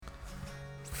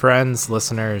Friends,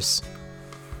 listeners,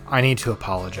 I need to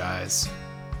apologize.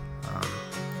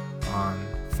 On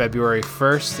February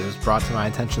 1st, it was brought to my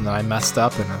attention that I messed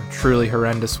up in a truly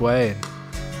horrendous way, and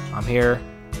I'm here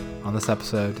on this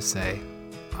episode to say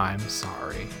I'm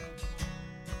sorry.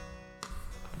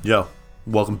 Yo,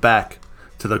 welcome back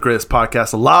to the greatest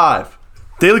podcast alive,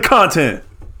 daily content.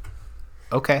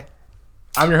 Okay.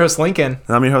 I'm your host, Lincoln.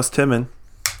 And I'm your host, Timon.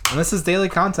 And this is Daily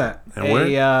Content, And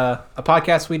a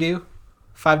podcast we do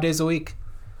 5 days a week.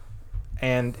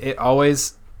 And it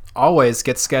always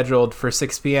gets scheduled for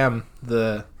 6 p.m.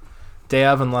 the day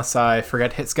of, unless I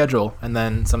forget to hit schedule. And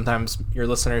then sometimes your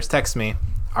listeners text me.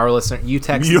 You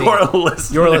text me. Your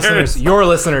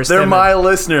listeners. They're Timon. my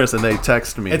listeners, and they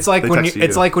text me. It's like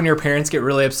like when your parents get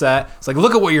really upset. It's like,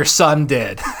 look at what your son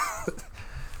did.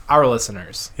 Our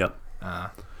listeners. Yep.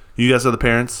 You guys are the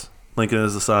parents. Lincoln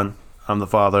is the son. I'm the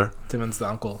father. Timon's the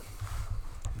uncle.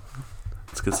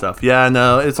 It's good stuff. Yeah,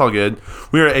 no, it's all good.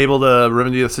 We were able to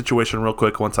remedy the situation real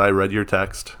quick once I read your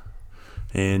text.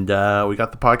 And we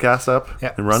got the podcast up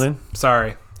and running.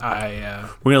 Sorry. We're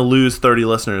going to lose 30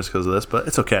 listeners because of this, but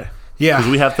it's okay. Yeah. Because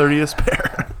we have 30 to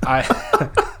spare.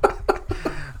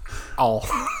 All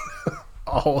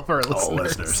of our listeners. All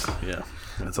listeners. Yeah,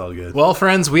 it's all good. Well,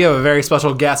 friends, we have a very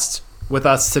special guest with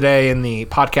us today in the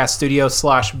podcast studio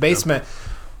 / basement.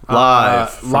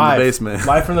 Live from the basement.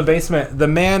 Live from the basement. The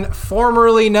man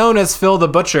formerly known as Phil the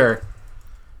Butcher.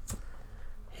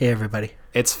 Hey, everybody.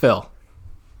 It's Phil,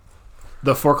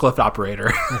 the forklift operator.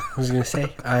 I was going to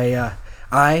say,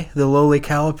 I, the lowly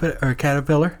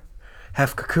caterpillar,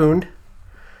 have cocooned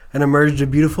and emerged a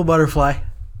beautiful butterfly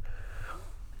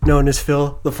known as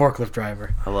Phil the forklift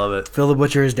driver. I love it. Phil the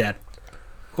Butcher is dead.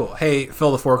 Cool. Hey,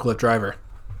 Phil the forklift driver.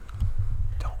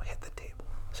 Don't hit the table.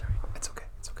 Sorry. It's okay.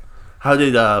 How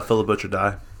did Phil the Butcher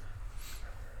die?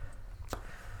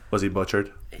 Was he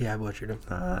butchered? Yeah, I butchered him.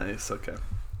 Nice. Okay.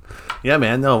 Yeah,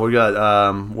 man. No,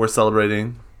 we're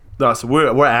celebrating. No, so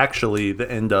we're actually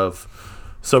the end of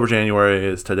Sober January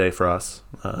is today for us.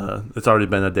 It's already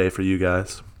been a day for you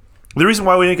guys. The reason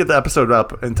why we didn't get the episode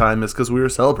up in time is because we were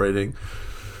celebrating,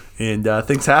 and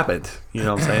things happened. You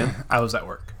know what I'm saying? I was at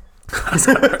work.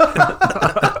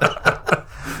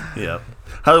 Yeah.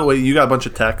 Wait, you got a bunch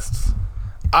of texts?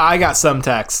 I got some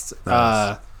texts.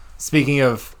 Nice. Speaking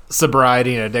of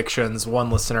sobriety and addictions, one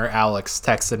listener, Alex,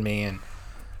 texted me and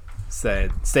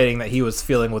stating that he was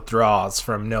feeling withdrawals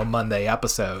from No Monday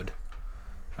episode.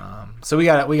 So we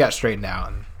got straightened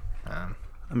out. And,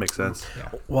 That makes sense.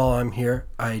 yeah. While I'm here,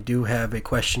 I do have a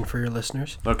question for your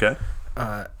listeners. Okay.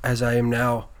 As I am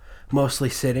now mostly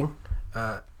sitting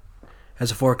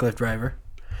as a forklift driver,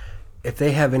 if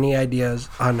they have any ideas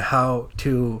on how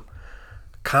to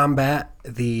combat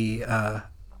the,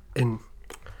 in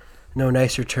no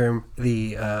nicer term,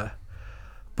 the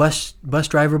bus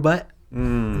driver butt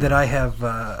that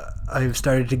I've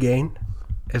started to gain.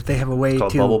 If they have a way It's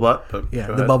called to bubble butt. But yeah,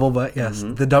 go the ahead. bubble butt, yes,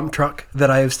 the dump truck that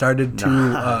I have started to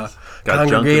Nice. Got jumped in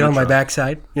congregate the on my truck.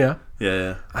 backside. Yeah,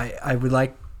 Yeah. I would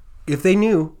like if they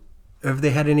knew, if they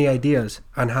had any ideas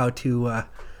on how to at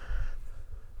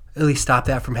least stop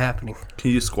that from happening.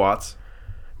 Can you do squats?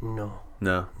 No,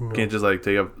 No. Can't just like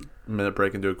take a minute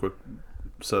break and do a quick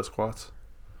set of squats?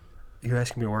 you're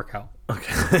asking me to work out.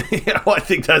 Okay. Yeah, well, I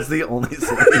think that's the only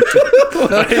solution.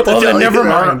 Well, then never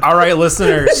mind. All right,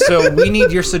 listeners. So we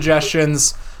need your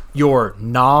suggestions, your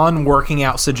non-working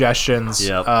out suggestions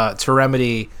Yep. to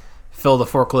remedy Phil the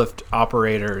forklift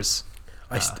operators.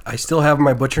 I still have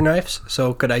my butcher knives,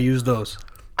 so could I use those?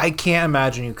 I can't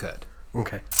imagine you could.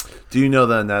 Okay. Do you know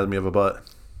the anatomy of a butt?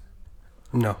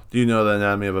 No. Do you know the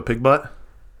anatomy of a pig butt?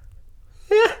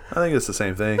 Yeah. I think it's the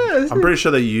same thing. I'm pretty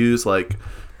sure they use like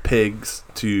pigs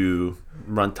to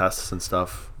run tests and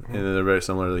stuff, and they're very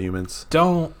similar to humans.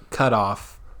 Don't cut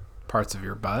off parts of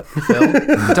your butt, Phil.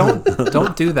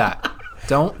 don't do that.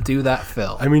 Don't do that,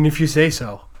 Phil. I mean, if you say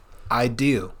so. I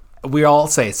do. We all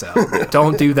say so.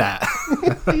 Don't do that.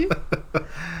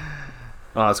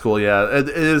 Oh, that's cool. Yeah, it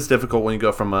is difficult when you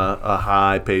go from a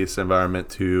high-paced environment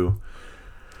to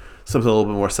something a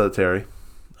little bit more sedentary.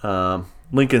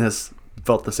 Lincoln has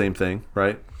felt the same thing,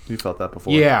 right? You felt that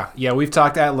before. Yeah. We've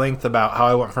talked at length about how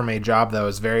I went from a job that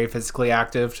was very physically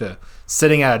active to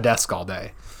sitting at a desk all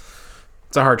day.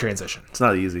 It's a hard transition. It's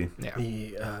not easy,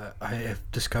 Yeah. I have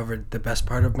discovered the best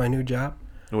part of my new job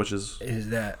which is... is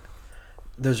that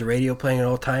there's a radio playing at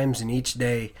all times, and each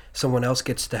day someone else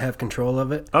gets to have control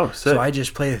of it. Oh, sick. So I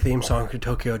just play the theme song to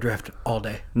Tokyo Drift all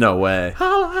day. No way.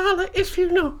 Holla, holla, if you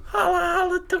know. Holla,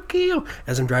 holla, Tokyo.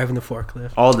 As I'm driving the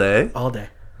forklift. All day? All day.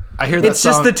 I hear that It's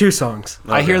song. just the 2 songs.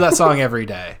 I hear that song every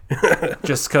day,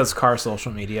 just because car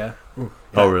social media.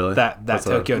 Oh, really? That That's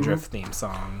Tokyo Drift theme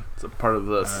song. It's a part of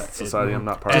the society I'm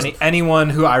not part of. Anyone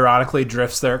who ironically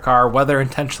drifts their car, whether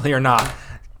intentionally or not,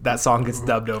 that song gets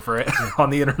dubbed over it on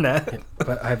the internet.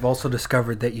 But I've also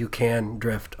discovered that you can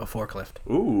drift a forklift.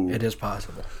 Ooh. It is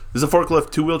possible. Is a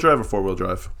forklift 2-wheel drive or 4-wheel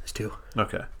drive? It's 2.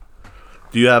 Okay.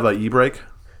 Do you have an e-brake?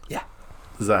 Yeah.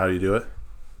 Is that how you do it?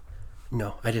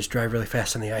 No, I just drive really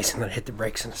fast on the ice and then hit the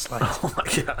brakes and it slides. Oh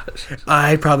my gosh.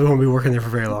 I probably won't be working there for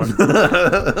very long.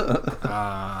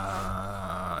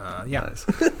 Yeah. Nice.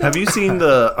 Have you seen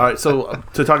the... All right, so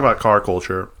to talk about car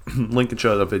culture, Lincoln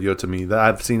showed a video to me that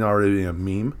I've seen already a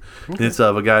meme. And it's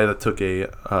of a guy that took a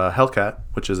Hellcat,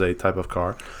 which is a type of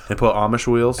car, and put Amish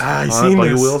wheels I've on it, seen buggy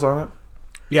this. wheels on it.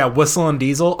 Yeah, Whistle and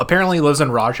Diesel. Apparently he lives in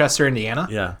Rochester, Indiana.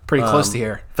 Yeah. Pretty close to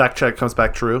here. Fact check comes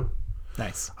back true.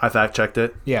 Nice. I fact checked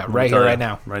it. Yeah, I'm gonna right tell here, you, right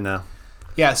now. Right now.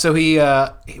 Yeah, so he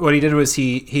what he did was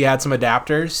he had some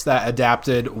adapters that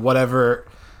adapted whatever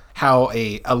how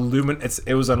it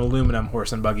was an aluminum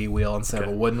horse and buggy wheel instead of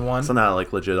a wooden one. So not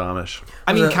like legit Amish.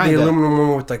 I mean, the kind of. aluminum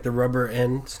one with like the rubber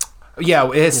ends.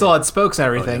 Yeah, it still had spokes and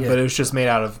everything, yeah. but it was just made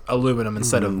out of aluminum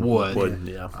instead of wood. Wood,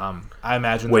 yeah. I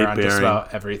imagine Weight they're on just bearing.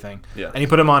 about everything. Yeah. And he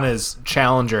put him on his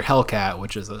Challenger Hellcat,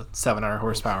 which is a 700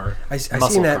 horsepower. I muscle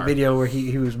seen that car. video where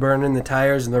he was burning the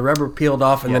tires and the rubber peeled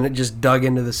off and then it just dug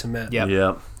into the cement. Yep.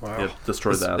 Yep. Wow. Yep.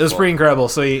 Destroyed that. It was pretty incredible.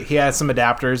 So he had some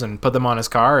adapters and put them on his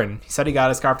car, and he said he got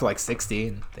his car up to like 60,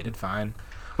 and they did fine.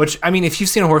 Which, I mean, if you've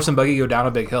seen a horse and buggy go down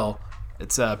a big hill,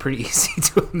 it's pretty easy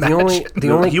to imagine. The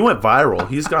only He went viral.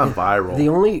 He's gone viral. The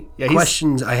only Yeah, he's-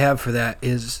 questions I have for that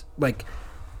is like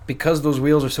because those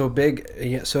wheels are so big,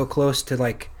 yet so close to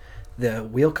like the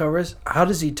wheel covers. How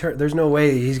does he turn? There's no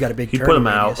way he's got a big. He turning put him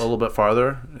out radius. a little bit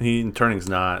farther. Turning's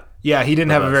not. Yeah, he didn't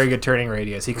have a Nice. very good turning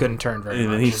radius. He couldn't turn very And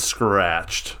much. then he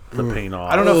scratched the paint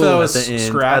off. I don't know if that At was the end-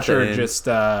 scratch at the or end. just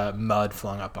mud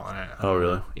flung up on it. Oh,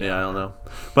 really? Yeah, I don't know.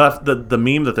 But the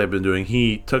meme that they've been doing,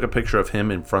 he took a picture of him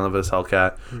in front of his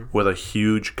Hellcat with a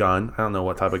huge gun. I don't know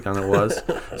what type of gun it was.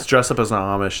 It's dressed up as an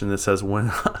Amish, and it says, when an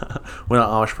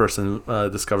Amish person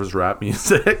discovers rap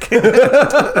music.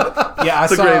 Yeah,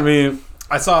 It's a great meme.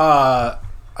 I saw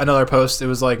another post. It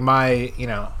was like my,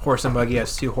 horse and buggy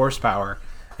has 2 horsepower,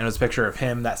 and it was a picture of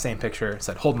him. That same picture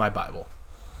said, "Hold my Bible."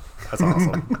 That's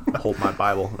awesome. Hold my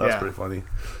Bible. That's Yeah. pretty funny.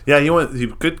 Yeah,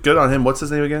 good on him. What's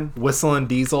his name again? Whistle and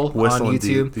Diesel Whistle on and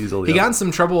YouTube. Diesel, He yeah. got in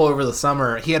some trouble over the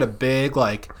summer. He had a big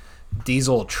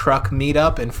diesel truck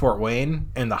meetup in Fort Wayne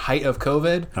in the height of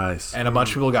COVID, Nice. and a bunch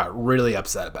of people got really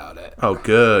upset about it. Oh,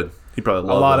 good. He probably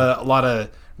loved it. A lot of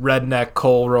redneck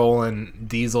coal rolling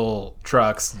diesel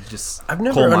trucks. Just I've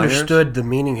never coal miners? understood the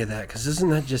meaning of that because isn't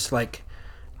that just like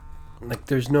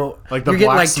there's no Like the you're getting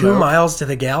black like 2 smoke? miles to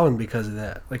the gallon because of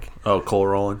that. Like Oh, coal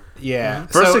rolling. yeah.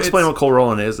 First, So explain it's- what coal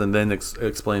rolling is, and then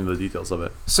explain the details of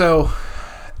it. So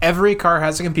every car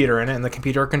has a computer in it, and the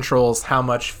computer controls how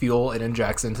much fuel it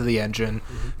injects into the engine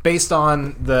based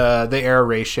on the air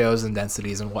ratios and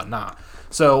densities and whatnot.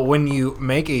 So when you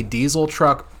make a diesel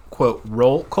truck, quote,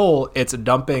 roll coal, it's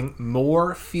dumping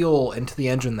more fuel into the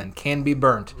engine than can be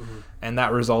burnt, and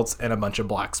that results in a bunch of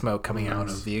black smoke coming out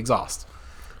of the exhaust.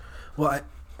 well,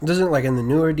 doesn't like in the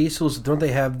newer diesels don't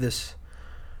they have this?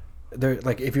 They're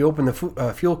like if you open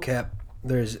the fuel cap,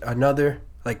 there's another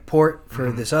like port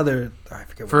for this other. I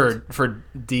forget what it's- For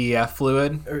DEF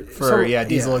fluid, or for some-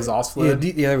 diesel exhaust fluid.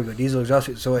 Yeah, there we go. Diesel exhaust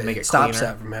fluid. So Make it it stops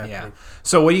cleaner. that from happening. Yeah.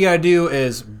 So what you gotta do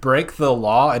is break the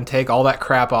law and take all that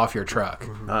crap off your truck.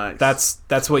 Nice.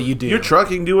 That's what you do. Your truck.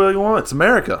 You can do what you want. It's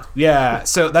America. Yeah.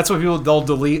 So that's what they'll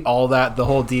delete all that, the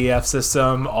whole DEF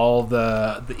system, all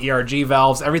the ERG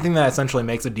valves, everything that essentially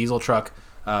makes a diesel truck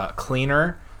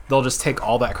cleaner. They'll just take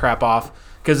all that crap off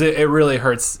because it really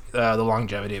hurts the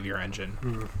longevity of your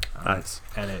engine. Nice.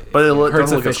 And it But it hurts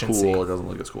doesn't look as efficiency. cool. It doesn't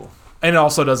look as cool. And it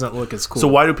also doesn't look as cool. So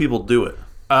why do people do it?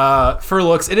 For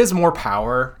looks, it is more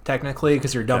power technically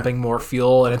because you're dumping more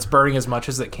fuel and it's burning as much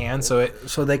as it can. So it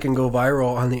So they can go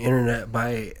viral on the internet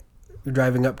by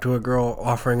driving up to a girl,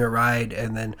 offering a ride,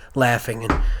 and then laughing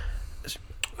and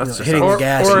That's just hitting Or- the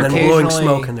gas or and then blowing occasionally-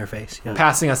 smoke in their face. Yeah.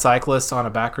 passing a cyclist on a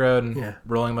back road and Yeah.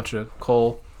 rolling a bunch of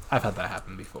coal. I've had that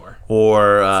happen before.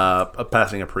 or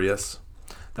passing a Prius.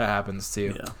 That happens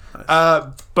too. Yeah.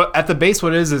 Nice. But at the base,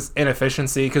 what it is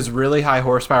inefficiency because really high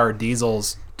horsepower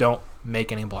diesels don't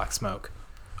make any black smoke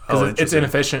because Oh, it's interesting.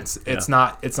 inefficient. It's Yeah.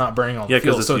 not burning all Yeah, the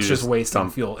fuel, 'cause so it's it's just used wasting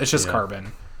dump- fuel. It's just yeah.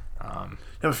 carbon.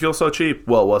 Yeah, it feels so cheap.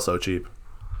 Well, it was so cheap.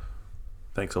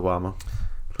 Thanks, Obama.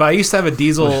 But I used to have a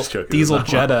diesel Just joking, diesel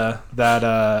it's not Jetta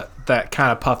that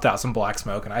kind of puffed out some black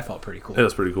smoke, and I felt pretty cool. It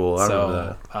was pretty cool. I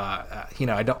remember So that.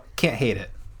 I can't hate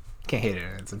it. Can't hate it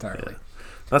in its entirety.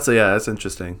 That's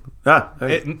interesting.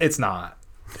 It's not.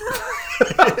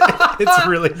 It's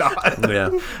really not.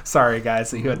 Yeah. Sorry,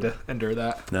 guys, that you had to endure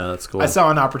that. No, that's cool. I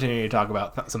saw an opportunity to talk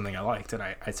about something I liked, and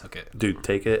I took it. Dude,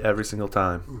 take it every single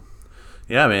time.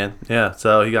 Yeah, man. Yeah.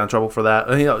 So he got in trouble for that.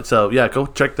 Go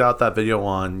check out that video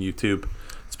on YouTube.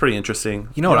 It's pretty interesting.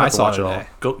 You know what don't I have to saw watch it today?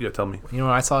 all. Go. Yeah, tell me. You know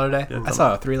what I saw today? Yeah, I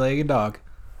saw a 3-legged dog.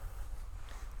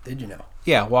 Did you know?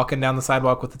 Yeah, walking down the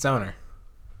sidewalk with its owner.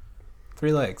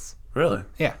 3 legs. Really?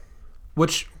 Yeah.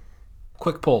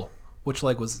 Quick poll. Which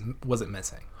leg was it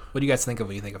missing? What do you guys think of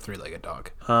when you think of 3-legged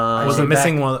dog? Was Was it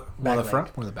missing back- one of the back front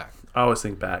leg. or the back? I always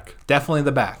think back. Definitely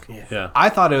the back. Yeah. I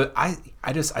thought I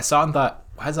saw it and thought,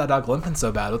 why is that dog limping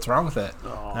so bad? What's wrong with it?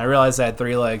 And I realized it had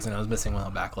 3 legs and it was missing one of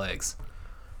the back legs.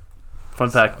 Fun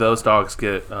fact: those dogs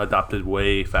get adopted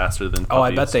way faster than puppies. Oh,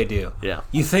 I bet they do. Yeah.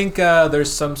 You think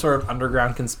there's some sort of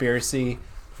underground conspiracy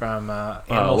from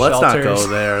animal Let's shelters? not go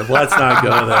there. Let's not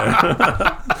go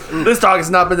there. This dog has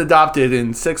not been adopted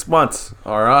in 6 months.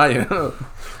 All right.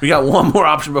 We got one more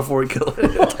option before we kill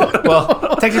it.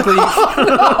 Well,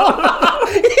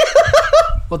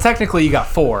 technically, you got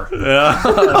 4.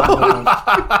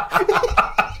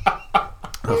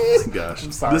 Oh my gosh.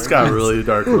 sorry. This got really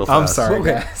dark real fast. I'm sorry.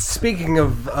 Okay. Speaking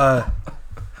of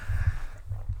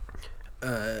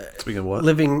Speaking of what?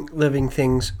 living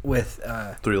things with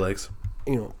 3 legs.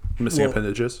 Missing well,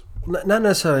 appendages. not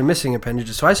necessarily missing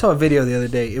appendages. So I saw a video the other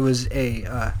day. It was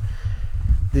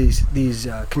these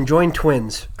conjoined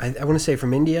twins. I want to say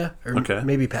from India or Okay.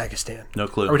 maybe Pakistan. No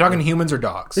clue. Are we talking humans or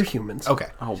dogs? They're humans. Okay.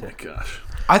 Oh my gosh.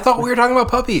 I thought we were talking about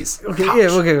puppies. Okay. Gosh. Yeah.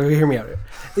 Okay. Hear me out.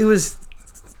 It was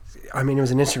an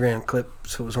Instagram clip,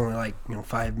 so it was only like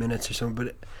 5 minutes or something.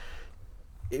 But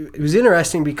it was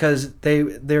interesting because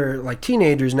they're like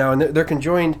teenagers now, and they're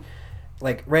conjoined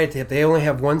like right at the hip. They only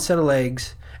have one set of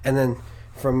legs, and then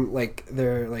from like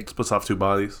their like Splits off 2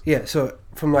 bodies. yeah, so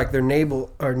from like their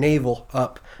navel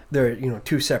up, they're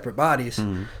 2 separate bodies.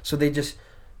 So they just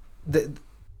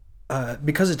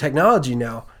because of technology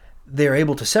now, they're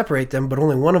able to separate them, but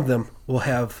only one of them will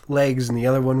have legs, and the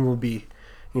other one will be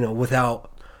without.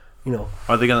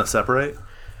 Are they going to separate?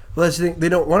 Well, that's the thing. They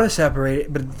don't want to separate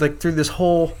it, but like through this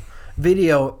whole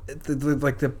video,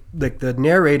 the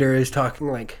narrator is talking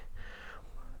like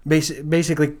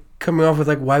basically coming off with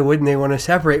like, why wouldn't they want to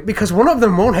separate? Because one of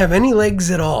them won't have any legs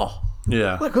at all.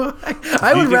 Yeah. Like, I would think they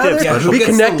have rather special- be Who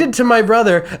gets connected to my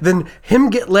brother than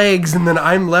him get legs, and then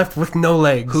I'm left with no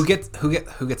legs. Who gets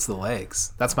the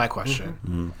legs? That's my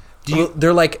question.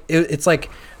 They're like it's like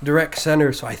direct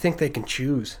center, so I think they can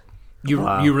choose.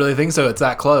 You really think so? It's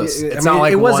that close. It's I mean, not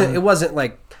like it wasn't. one. It wasn't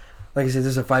like I said. This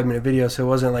is a 5-minute video, so it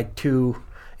wasn't like too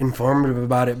informative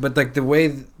about it. But like the way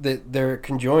that they're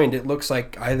conjoined, it looks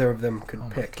like either of them could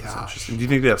pick. Gosh. Do you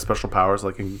think they have special powers,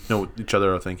 like know what each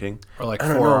other are thinking? Or like I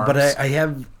don't forearms. know, but I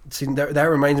have seen that. That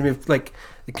reminds me of like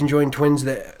the conjoined twins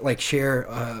that like share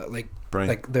Brain.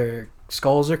 like their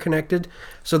skulls are connected,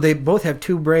 so they both have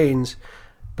 2 brains,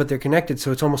 but they're connected.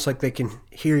 So it's almost like they can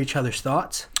hear each other's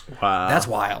thoughts. Wow. That's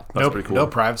wild. That's pretty cool. No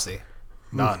privacy.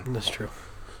 None. That's true.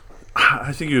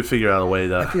 I think you would figure out a way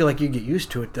I to. feel like you get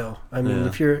used to it though. I mean, Yeah.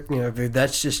 if you're, if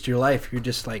that's just your life, you're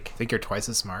just like, Think you're twice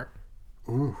as smart?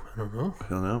 ooh, I don't know. I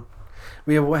don't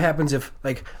know. What happens if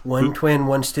like one twin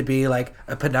wants to be like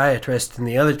a podiatrist and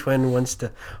the other twin wants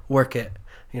to work at,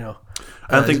 I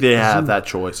don't think they have that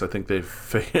choice. I think they've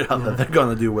figured out that they're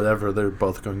going to do whatever they're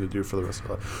both going to do for the rest of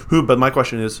their life. But my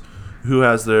question is, do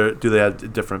they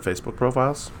have different Facebook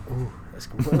profiles? Ooh, that's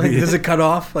like, does it cut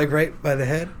off like right by the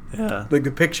head? Yeah. Like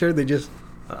the picture, they just.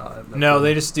 No,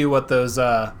 they just do what those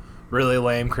really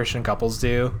lame Christian couples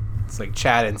do. It's like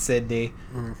Chad and Sydney,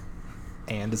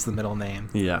 and is the middle name.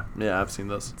 Yeah, I've seen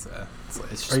those. It's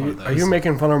just Are one you of those. are you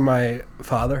making fun of my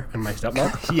father and my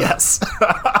stepmom? Yes.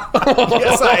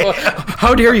 Yes, I.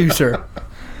 How dare you, sir?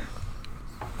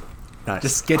 Nice.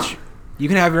 Just you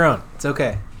can have your own. It's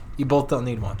okay. You both don't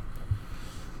need one.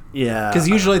 Yeah. Because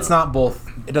usually it's not both.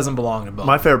 It doesn't belong to both.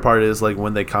 My favorite part is like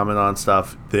when they comment on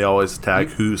stuff, they always tag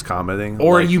who's commenting.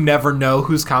 or like, you never know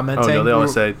who's commenting. Oh no, they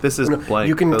always say this is blank.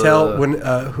 You can tell when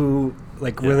who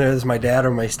like whether it's my dad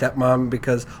or my stepmom,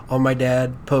 because all my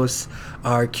dad posts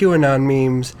are QAnon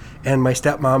memes and my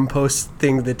stepmom posts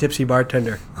things, the Tipsy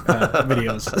Bartender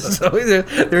videos. So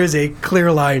there is a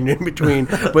clear line in between,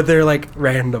 but they're like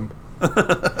random.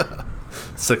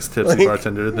 6 tipsy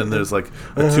bartender. Then there's like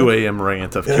a 2 a.m.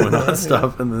 rant of QAnon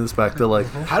stuff, and then it's back to like.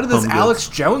 How did this home Alex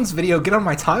Jones video get on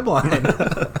my timeline?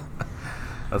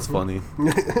 That's funny.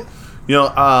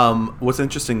 What's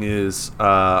interesting is, so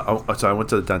I went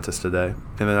to the dentist today,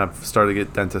 and then I've started to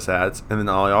get dentist ads, and then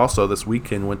I also this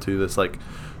weekend went to this like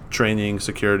training,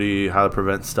 security, how to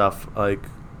prevent stuff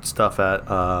at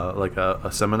like a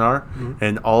seminar,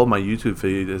 and all of my YouTube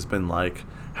feed has been like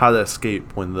how to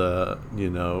escape when the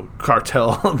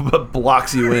cartel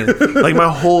blocks you in. Like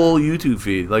my whole YouTube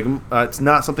feed, like it's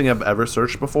not something I've ever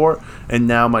searched before, and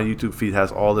now my YouTube feed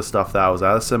has all the stuff that I was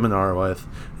at a seminar with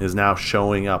is now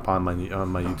showing up on my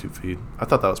YouTube feed. I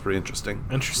thought that was pretty interesting.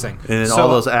 Interesting. And So- all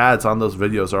those ads on those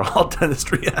videos are all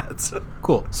dentistry ads.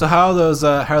 Cool. So how are those?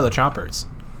 How are the chompers?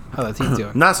 How are the teeth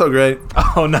doing? Not so great.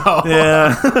 Oh no.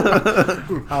 Yeah.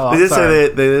 Oh, They did sorry.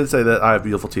 say they did say that I have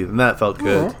beautiful teeth, and that felt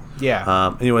good.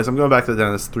 Yeah. Anyways, I'm going back to the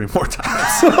dentist 3 more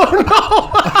times.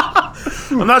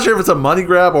 I'm not sure if it's a money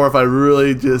grab or if I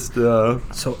really just. So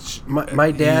my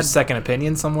You dad. use second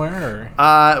opinion somewhere,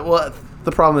 or Well,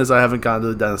 the problem is I haven't gone to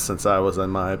the dentist since I was in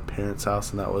my parents'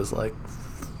 house, and that was like,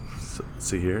 let's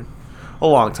see here, a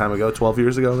long time ago, 12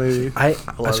 years ago maybe.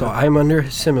 So I'm under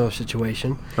a similar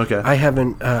situation. Okay. I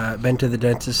haven't been to the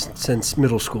dentist since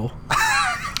middle school.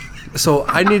 So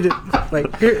I need to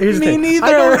like. Here's the Me thing. neither.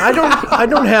 I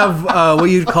don't have what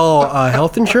you'd call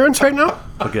health insurance right now.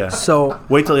 Okay. So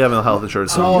Wait till you have a health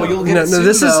insurance. Oh, you'll get it soon,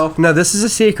 this though. this is a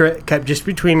secret kept just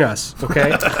between us. Okay.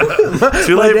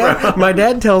 Too late, bro. My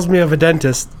dad tells me of a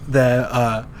dentist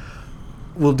that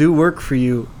will do work for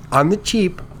you on the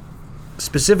cheap,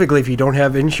 specifically if you don't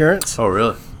have insurance. Oh,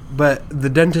 really? But the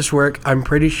dentist work, I'm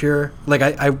pretty sure. Like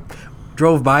I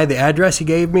drove by the address he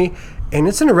gave me, and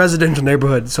it's in a residential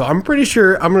neighborhood, so I'm pretty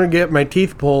sure I'm gonna get my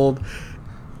teeth pulled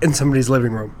in somebody's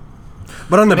living room.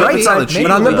 But on the Maybe- bright side, maybe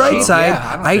but on the it'll be bright cheap. side,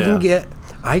 Yeah, I don't-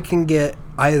 I can get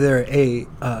either a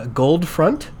gold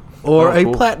front or Oh, a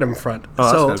cool. platinum front. Oh,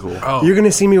 that's so kinda cool. Oh. you're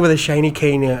gonna see me with a shiny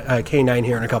canine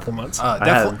here in a couple months.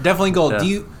 have- definitely gold. yeah.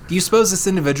 Do you suppose this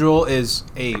individual is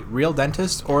a real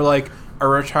dentist or like a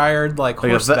retired like Like a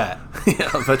horse vet? yeah,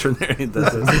 a veterinarian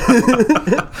dentist.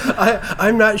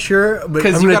 I'm not sure, but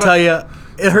 'Cause I'm you gonna gotta- tell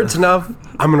you, it hurts enough.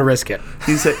 I'm gonna risk it.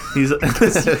 he's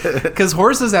Because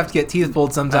horses have to get teeth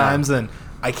pulled sometimes, and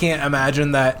I can't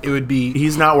imagine that it would be.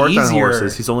 he's not worked on easier.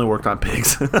 horses. He's only worked on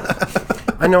pigs.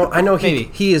 I know. Maybe,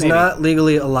 He is maybe. not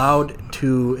legally allowed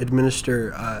to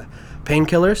administer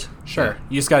painkillers. Sure,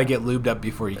 you just got to get lubed up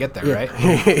before you get there, right?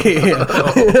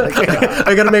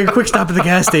 I gotta make a quick stop at the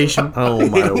gas station. Oh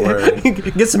my word.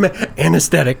 Get some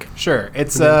anesthetic. Sure,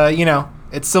 it's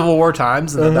it's Civil War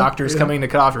times, and the doctor's coming to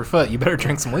cut off your foot. You better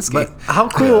drink some whiskey. But how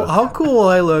cool? How cool will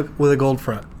I look with a gold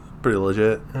front? Pretty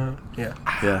legit. Yeah.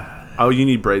 Yeah. Oh, you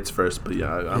need braids first, but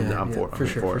yeah, I'm Yeah, for it. for I'm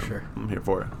sure, for for it. sure. I'm here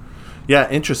for it. Yeah,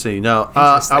 interesting. No,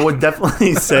 I would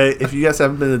definitely say if you guys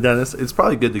haven't been to the dentist, it's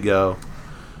probably good to go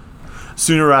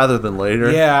sooner rather than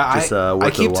later. Yeah, Just, I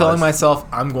worth keep the telling wise. myself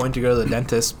I'm going to go to the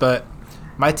dentist, but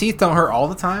my teeth don't hurt all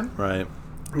the time. Right.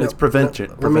 No, It's prevention.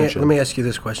 Let prevention. me ask you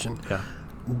this question: Yeah.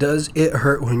 does it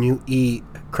hurt when you eat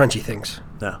crunchy things?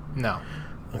 No. No.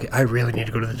 Okay, I really need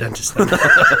to go to the dentist. Then.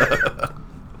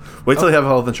 Wait till you have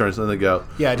health insurance and then go.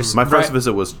 Yeah, just my first right-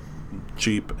 visit was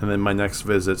cheap, and then my next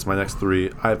visits, my next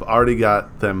 3, I've already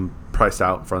got them priced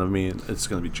out in front of me, and it's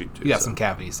going to be cheap too. You got so. some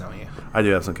cavities, don't you? I do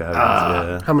have some cavities.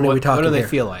 How many are we What talking do they here?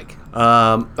 feel like?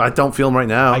 Yeah. I don't feel them right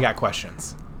now. I got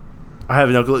questions. I have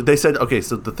no clue. They said, okay,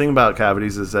 so the thing about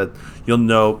cavities is that you'll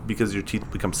know because your teeth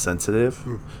become sensitive.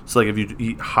 So, like, if you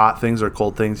eat hot things or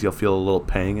cold things, you'll feel a little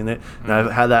pang in it. And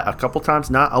I've had that a couple times,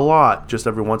 not a lot, just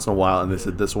every once in a while. And they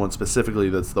said this one specifically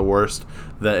that's the worst,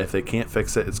 that if they can't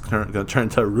fix it, it's going to turn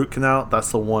into a root canal.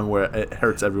 That's the one where it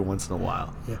hurts every once in a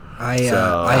while. I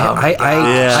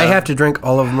Yeah. have to drink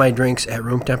all of my drinks at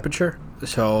room temperature.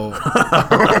 So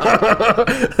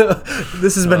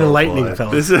this has been enlightening, Boy.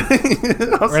 fellas. This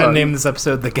We're gonna name this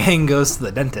episode "The Gang Goes to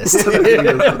the Dentist."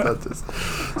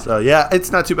 So yeah,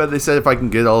 it's not too bad. They said if I can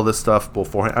get all this stuff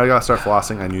beforehand, I gotta start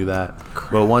flossing. I knew that,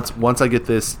 but once I get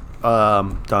this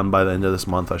done by the end of this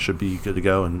month, I should be good to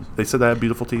go. And they said I have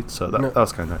beautiful teeth, so that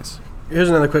was kind of nice. Here's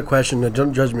another quick question.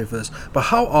 Don't judge me for this, but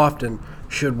how often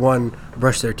should one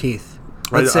brush their teeth?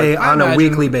 Let's say I on a imagine-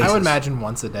 weekly basis. I would imagine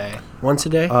once a day. Once a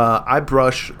day. I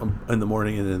brush in the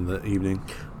morning and in the evening,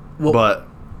 Well, but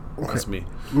that's me.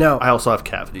 now, I also have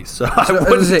cavities, so I so,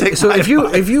 wouldn't take my if you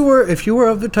advice. were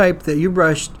of the type that you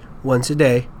brushed once a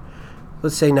day,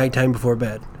 let's say nighttime before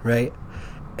bed, right?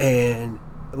 And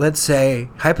let's say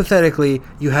hypothetically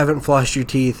you haven't flossed your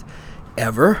teeth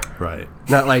ever, Right,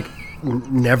 not like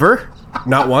never,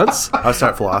 not once, I'll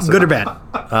start flossing. good or bad.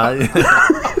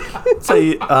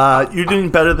 Say you're doing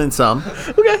better than some.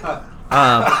 Okay.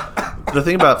 The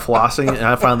thing about flossing, and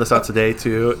I found this out today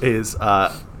too, is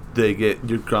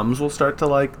your gums will start to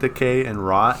like decay and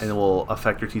rot, and it will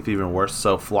affect your teeth even worse.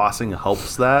 So flossing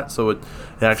helps that. So it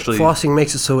actually Flossing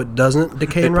makes it so it doesn't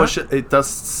decay and rot. it does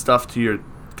stuff to your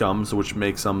gums, which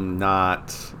makes them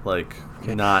not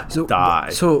die.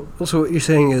 So what you're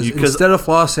saying is, Because- instead of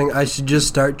flossing, I should just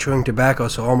start chewing tobacco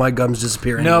so all my gums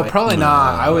disappear. No, anyway. probably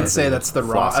not. I would I say think that's the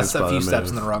wrong. That's flossing's a few probably the steps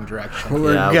in move. the wrong direction.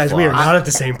 We're- Yeah, guys, we are floss. not at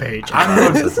the same page.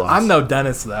 I'm no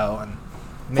dentist though, and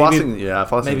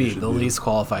Flossing maybe you should the do. least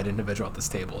qualified individual at this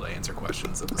table to answer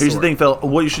questions of the Here's the sort. thing, Phil.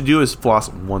 What you should do is floss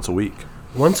once a week.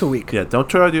 Once a week. Yeah, don't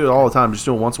try to do it all the time. Just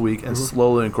do it once a week and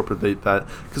slowly incorporate that.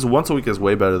 Because once a week is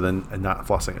way better than not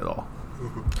flossing at all.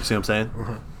 You see what I'm saying?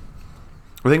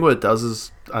 I think what it does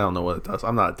is, I don't know what it does.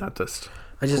 I'm not a dentist.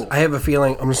 I have a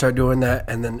feeling I'm gonna start doing that,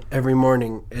 and then every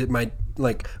morning it might,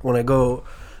 like, when I go,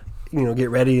 get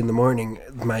ready in the morning,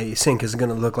 my sink is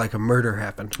gonna look like a murder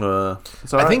happened. It's all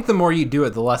right. I think the more you do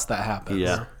it, the less that happens.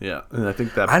 Yeah, and I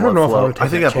think that I don't blood know if I flow, would take I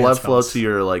think that that blood chance, flow fellas. to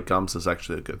your gums is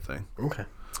actually a good thing. Okay.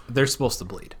 They're supposed to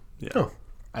bleed. Yeah. Oh.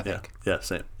 I Yeah, think. yeah,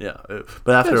 same. Yeah,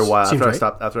 but after a Yes, while, seems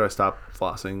right. after I stopped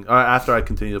flossing, or after I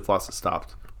continued to floss, it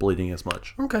stopped bleeding as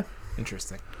much. Okay.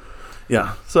 Interesting.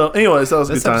 Yeah. So, anyways, that was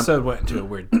a This good time. episode went into a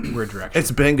weird direction.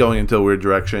 It's been going into a weird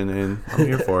direction, and I'm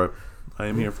here for it. I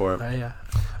am here for it.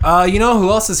 You know who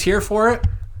else is here for it?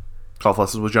 Golf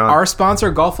lessons with John. Our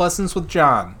sponsor, Golf Lessons with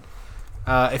John.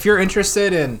 If you're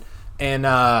interested in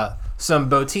some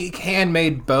boutique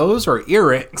handmade bows or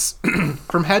earrings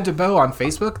from Head to Bow on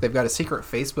Facebook, they've got a secret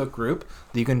Facebook group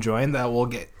that you can join that will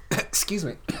get excuse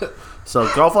me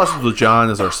So, golf lessons with John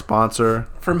is our sponsor.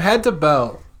 from Head to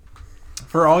Bow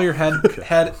for all your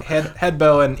head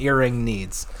bow and earring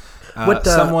needs.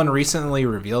 Someone recently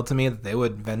revealed to me that they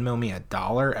would Venmo me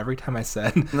 $1 every time I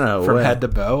said No from way. Head to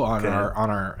Bow on Okay.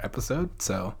 our episode.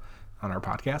 So on our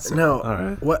podcast. So No. All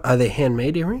right. What are they?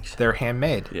 Handmade earrings? they're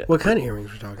handmade. Yeah. What kind of earrings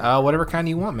are we talking? About? Whatever kind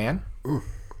you want, man.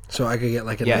 So I could get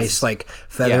like a Yes. nice like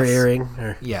feather Yes. earring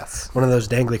or Yes. one of those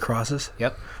dangly crosses.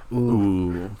 Yep.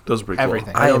 Ooh, those are pretty cool.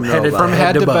 Everything. I am don't know headed about From that.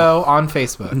 Head to Bow on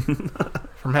Facebook.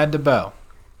 From Head to Bow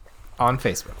on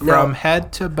Facebook. No. From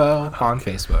Head to Bow on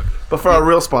Facebook. But for our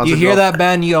real sponsor, You hear golf, that,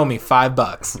 Ben? You owe me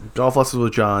 $5. Golf Lessons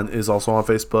with John is also on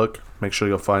Facebook. Make sure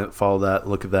you go follow that.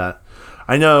 Look at that.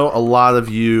 I know a lot of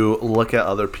you look at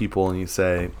other people and you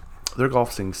say their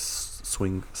golf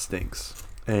swing stinks,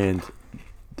 and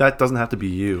that doesn't have to be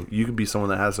you. You can be someone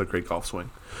that has a great golf swing.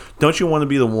 Don't you want to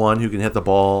be the one who can hit the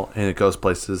ball and it goes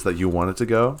places that you want it to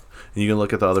go? And you can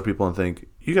look at the other people and think,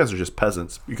 you guys are just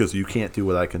peasants because you can't do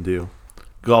what I can do.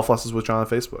 Golf Lessons with John on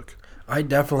Facebook. I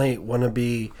definitely want to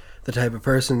be the type of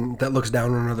person that looks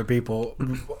down on other people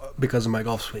because of my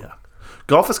golf swing. Yeah.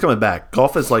 Golf is coming back.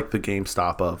 Golf is like the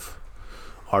GameStop of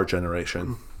our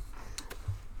generation.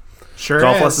 Sure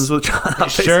Golf is. Lessons with John. on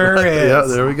Sure Facebook. is.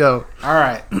 Yeah, there we go. All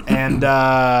right. And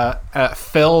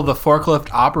Phil, the forklift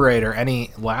operator,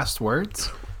 any last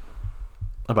words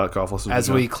About Golf Lessons as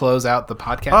with we John. close out the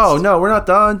podcast? Oh, no, we're not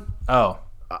done. Oh.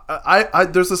 I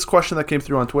there's this question that came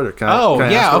through on Twitter. Can I ask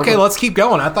yeah. it real Okay, quick? let's keep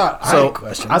going. I thought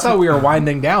questions. I thought we were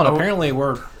winding down. Apparently,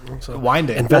 we're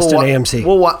winding. Invest in AMC.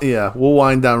 We'll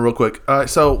wind down real quick. All right,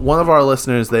 so one of our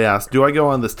listeners, they asked, do I go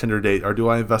on this Tinder date or do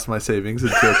I invest my savings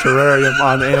into a terrarium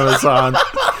on Amazon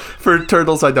for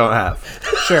turtles I don't have?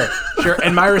 Sure.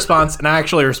 And my response, and I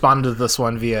actually responded to this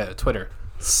one via Twitter: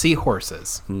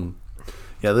 seahorses.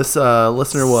 Yeah, this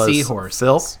listener was Seahorses.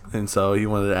 Phil, and so he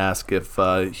wanted to ask if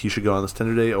he should go on this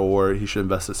Tinder date or he should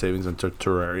invest his savings into a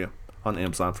terrarium on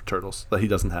Amazon for turtles that he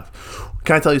doesn't have.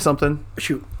 Can I tell you something?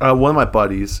 Shoot. One of my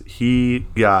buddies, he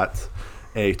got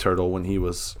a turtle when he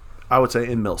was, I would say,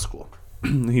 in middle school.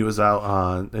 He was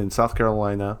out in South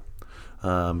Carolina.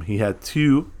 He had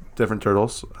two different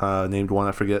turtles, named one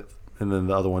I forget, and then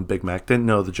the other one Big Mac. Didn't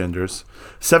know the genders.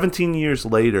 17 years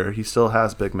later, he still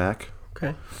has Big Mac,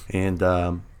 Okay. and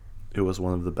it was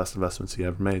one of the best investments he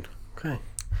ever made. Okay.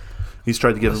 He's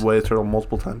tried to give away a turtle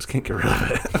multiple times, can't get rid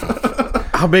of it.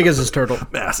 How big is this turtle?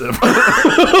 Massive.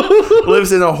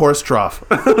 Lives in a horse trough.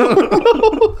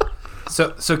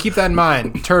 So keep that in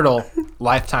mind. Turtle,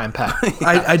 lifetime pet.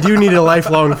 I do need a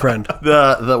lifelong friend.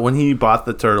 The when he bought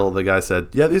the turtle, the guy said,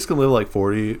 yeah, these can live like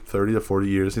 30 to 40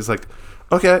 years. He's like,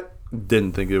 okay.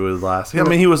 Didn't think it would last. I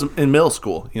mean, he was in middle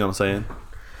school, you know what I'm saying?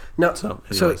 No. So,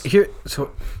 So anyways.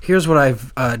 here's what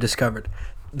I've discovered: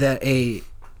 that a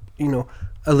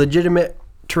legitimate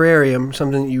terrarium,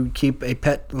 something that you keep a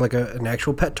pet, like an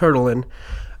actual pet turtle in,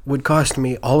 would cost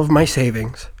me all of my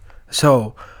savings.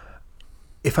 So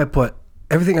if I put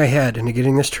everything I had into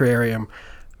getting this terrarium,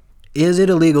 is it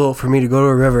illegal for me to go to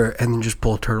a river and then just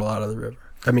pull a turtle out of the river?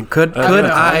 I mean, could Have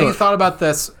you I? thought about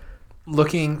this?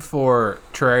 Looking for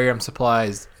terrarium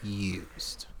supplies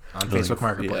used on Facebook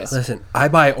Marketplace. Listen, I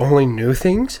buy only new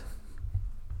things.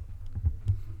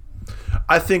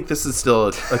 I think this is still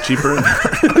a cheaper.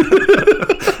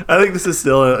 I think this is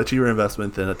still a cheaper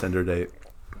investment than a Tinder date.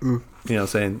 You know,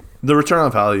 saying the return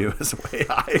on value is way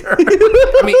higher.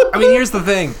 I mean, here's the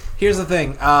thing.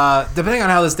 Depending on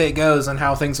how this date goes and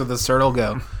how things with this turtle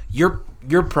go, you're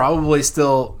probably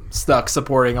still stuck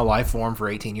supporting a life form for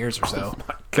 18 years or so,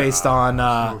 based on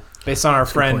our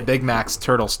friend point. Big Mac's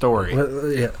turtle story.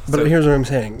 Yeah, but here's what I'm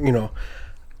saying. You know,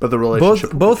 But the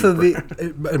relationship, both of the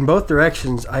in both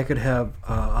directions, I could have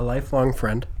a lifelong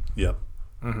friend. Yep.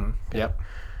 Yep.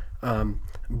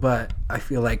 But I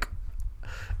feel like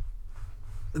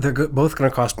they're both going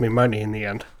to cost me money in the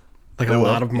end, like a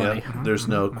lot of money. Yeah. There's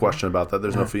no question about that.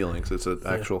 There's no feelings. It's an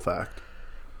actual fact.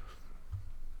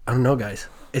 I don't know, guys.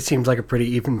 It seems like a pretty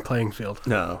even playing field.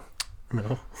 No,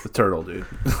 No, the turtle, dude.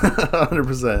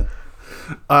 100%.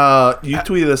 You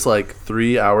tweeted this like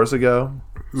 3 hours ago.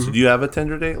 So do you have a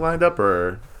Tinder date lined up,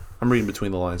 or I'm reading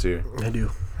between the lines here? I do.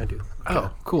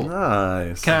 Oh, cool.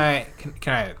 Nice. Can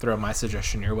I throw my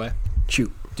suggestion your way?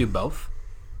 Shoot, Do both.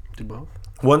 do both.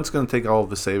 One's going to take all of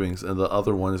the savings, and the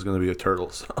other one is going to be a turtle.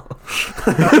 So.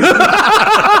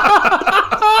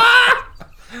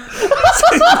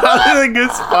 It's not in a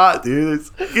good spot, dude.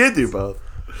 You can't do both.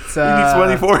 You need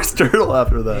 24 turtle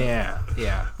after that.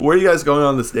 Yeah. Where are you guys going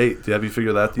on this date? Have you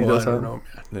figured that Well, details I don't out? know,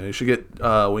 man. Yeah, you should get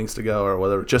Wings to go or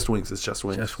whatever. Just Wings. It's Just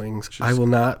Wings. Just wings. I will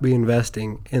not be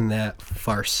investing in that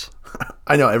farce.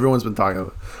 I know everyone's been talking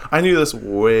about it. I knew this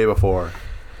way before.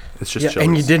 It's just Yeah, Chili's.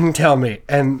 and you didn't tell me,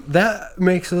 and that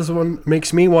makes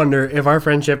me wonder if our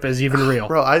friendship is even real.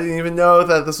 Bro, I didn't even know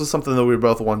that this was something that we were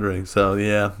both wondering. So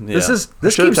yeah. This I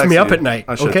should've keeps me texted up you. at night.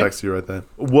 I should have Okay, texted you right then.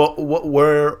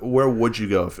 Where would you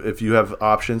go if you have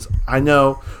options? I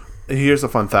know. Here's a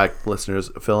fun fact,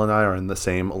 listeners. Phil and I are in the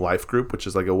same life group, which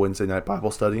is like a Wednesday night Bible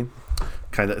study.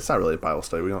 It's not really a Bible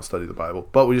study. We don't study the Bible,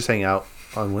 but we just hang out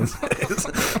on Wednesdays.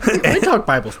 we talk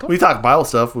Bible stuff. We talk Bible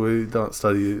stuff. We don't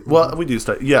study. Well, we do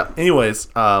study. Yeah. Anyways,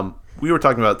 we were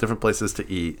talking about different places to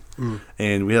eat,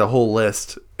 and we had a whole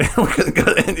list. And we couldn't go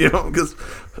to any of them because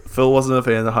Phil wasn't a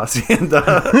fan of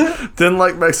Hacienda, didn't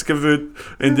like Mexican food,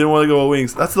 and didn't want to go to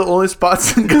Wings. That's the only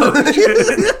spots in Goshen.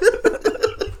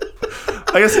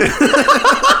 I guess.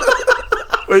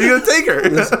 Where are you gonna take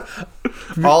her?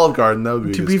 Olive Garden. That would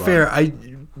be. To be fair, I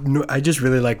just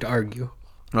really like to argue.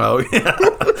 Oh yeah,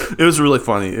 it was really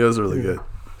funny. It was really good.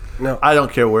 No, I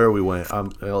don't care where we went.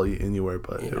 I'll eat anywhere,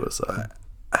 but it was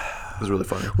really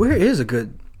funny. where is a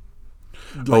good?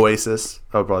 Oasis.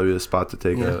 That would probably be the spot to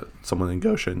take someone in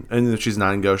Goshen. And if she's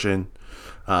not in Goshen,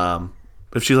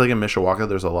 if she's like in Mishawaka,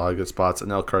 there's a lot of good spots.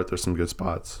 In Elkhart, there's some good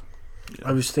spots.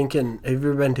 I was thinking, have you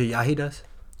ever been to Yahida's?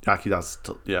 Yakida's,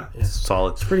 it's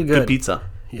solid. It's pretty good. Good pizza.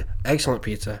 Yeah, excellent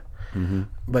pizza.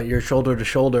 But you're shoulder to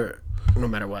shoulder, no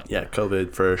matter what. Yeah,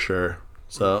 COVID for sure.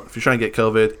 So if you're trying to get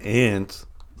COVID and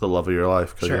the love of your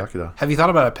life, go to Yakida. Have you thought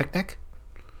about a picnic?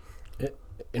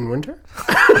 In winter?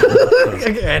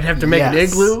 I'd have to make an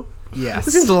Yes. igloo. Yes.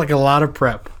 This seems like a lot of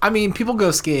prep. I mean, people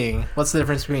go skiing. What's the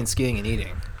difference between skiing and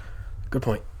eating? Good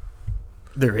point.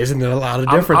 There isn't a lot of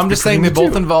difference. I'm just saying they between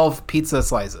both the involve pizza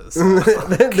slices. two.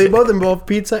 They both involve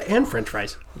pizza and French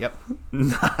fries. Yep.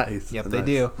 Nice. Yep, nice. they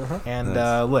do. And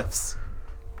lifts.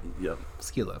 Yep.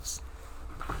 Ski lifts.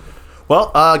 Well,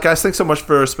 guys, thanks so much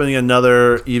for spending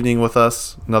another evening with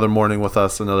us, another morning with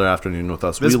us, another afternoon with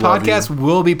us. This We love you. podcast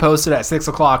will be posted at 6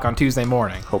 o'clock on Tuesday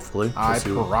morning. Hopefully. I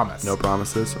We'll see. promise. No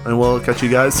promises. And we'll catch you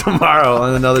guys tomorrow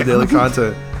on another daily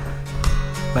content.